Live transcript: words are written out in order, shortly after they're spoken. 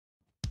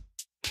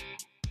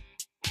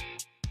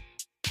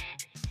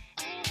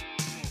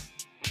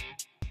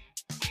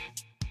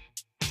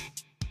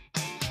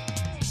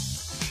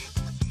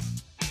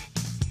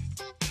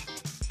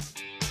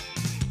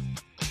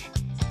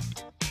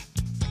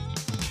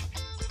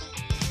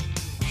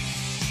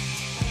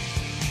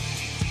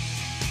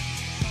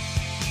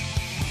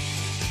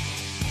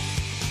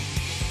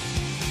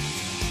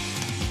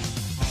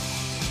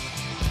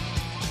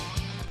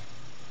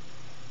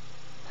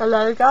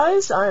Hello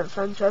guys, I am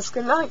Francesca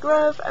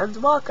Nightgrove and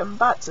welcome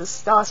back to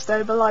Star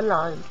Stable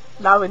Online.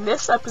 Now in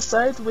this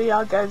episode we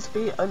are going to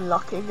be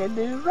unlocking a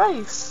new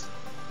race.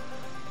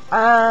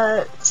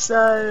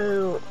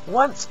 So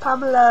once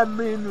Pamela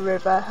Moon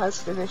River has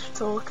finished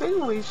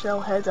talking, we shall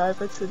head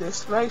over to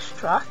this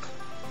racetrack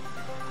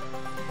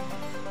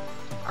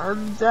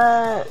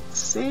and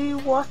see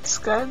what's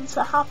going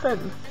to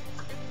happen.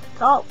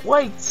 Can't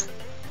wait!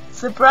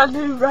 It's a brand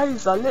new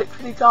race, I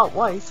literally can't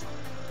wait.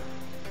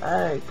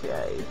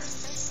 Okay,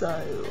 so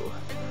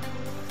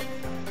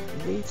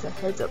need to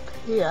head up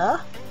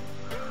here,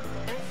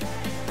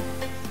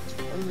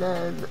 and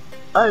then,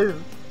 oh,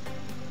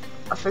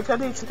 I think I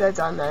need to go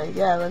down there.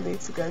 Yeah, I need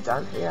to go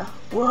down here.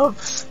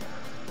 Whoops!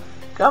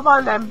 Come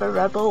on, Ember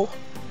Rebel.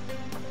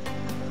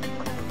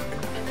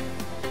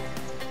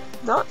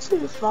 Not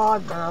too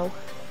far now.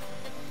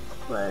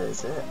 Where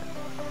is it?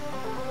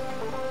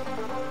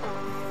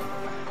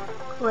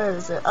 Where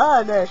is it?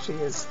 Ah, there she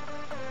is.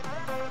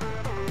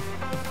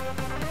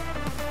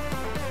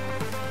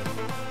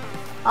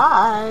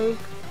 Hi!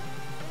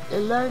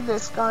 Ilona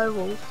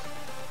Skywolf.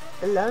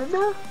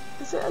 Ilona?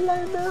 Is it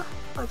Ilona?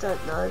 I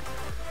don't know.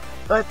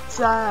 But,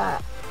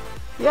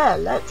 yeah,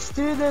 let's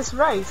do this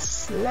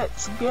race.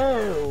 Let's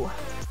go!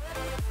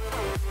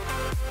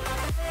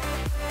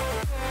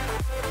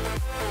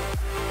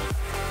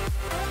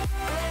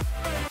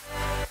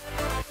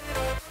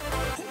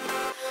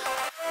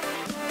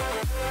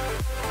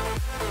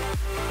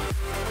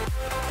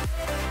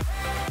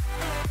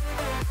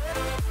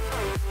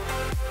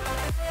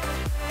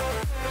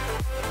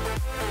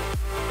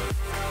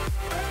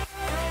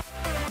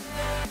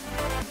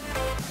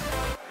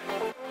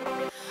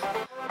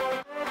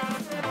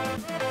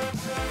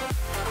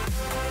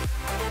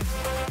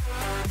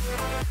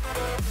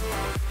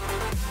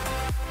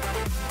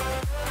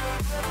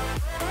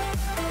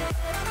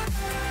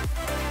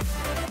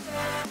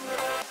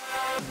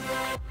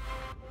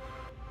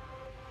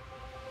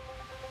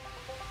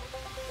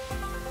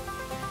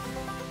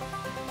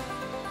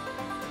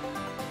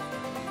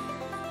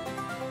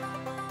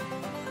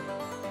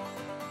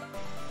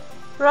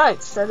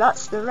 Right, so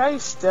that's the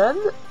race done.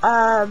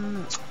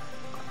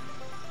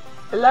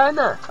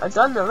 Ilona, I've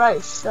done the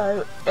race,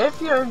 so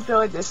if you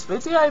enjoyed this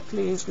video,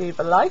 please leave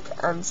a like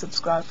and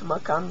subscribe for more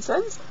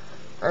content,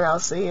 and I'll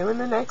see you in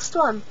the next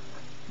one.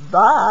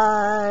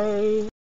 Bye!